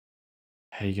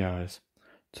Hey guys,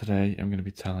 today I'm going to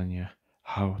be telling you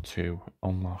how to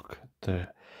unlock the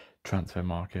transfer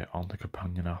market on the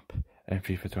companion app in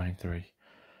FIFA 23.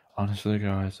 Honestly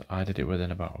guys, I did it within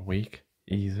about a week,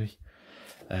 easy.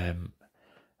 And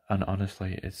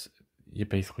honestly, you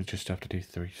basically just have to do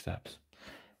 3 steps.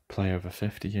 Play over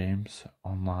 50 games,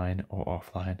 online or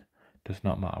offline, does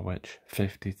not matter which,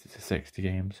 50 to 60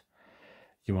 games.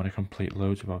 You want to complete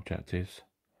loads of objectives,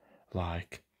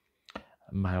 like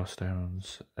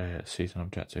milestones, season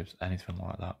objectives, anything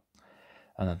like that.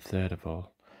 And then third of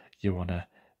all, you want to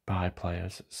buy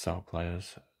players, sell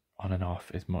players on and off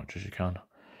as much as you can,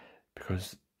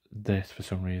 because this for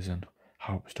some reason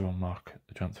helps to unlock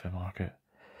the transfer market.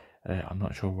 I'm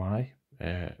not sure why,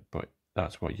 but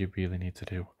that's what you really need to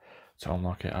do to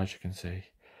unlock it. As you can see,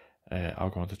 I'll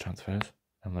go into transfers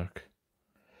and look,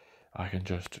 I can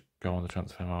just go on the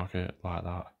transfer market like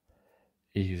that,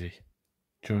 easy.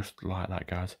 Just like that,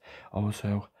 guys.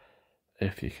 Also,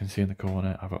 if you can see in the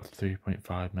corner, I've got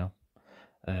 3.5 mil.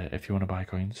 If you want to buy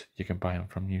coins, you can buy them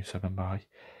from U7Buy.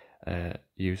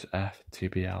 Use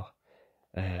ftbl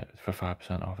for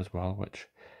 5% off as well, which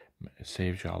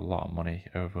saves you a lot of money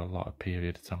over a lot of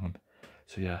period of time.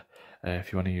 So yeah,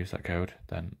 if you want to use that code,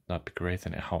 then that'd be great,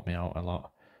 and it helped me out a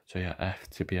lot. So yeah,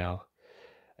 ftbl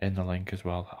in the link as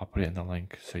well. I'll put it in the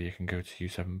link so you can go to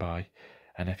U7Buy,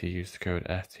 and if you use the code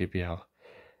ftbl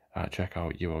at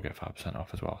checkout, you will get 5%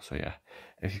 off as well. So yeah,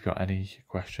 if you've got any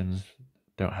questions,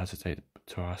 don't hesitate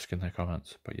to ask in the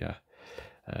comments. But yeah,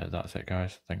 that's it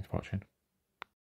guys, thanks for watching.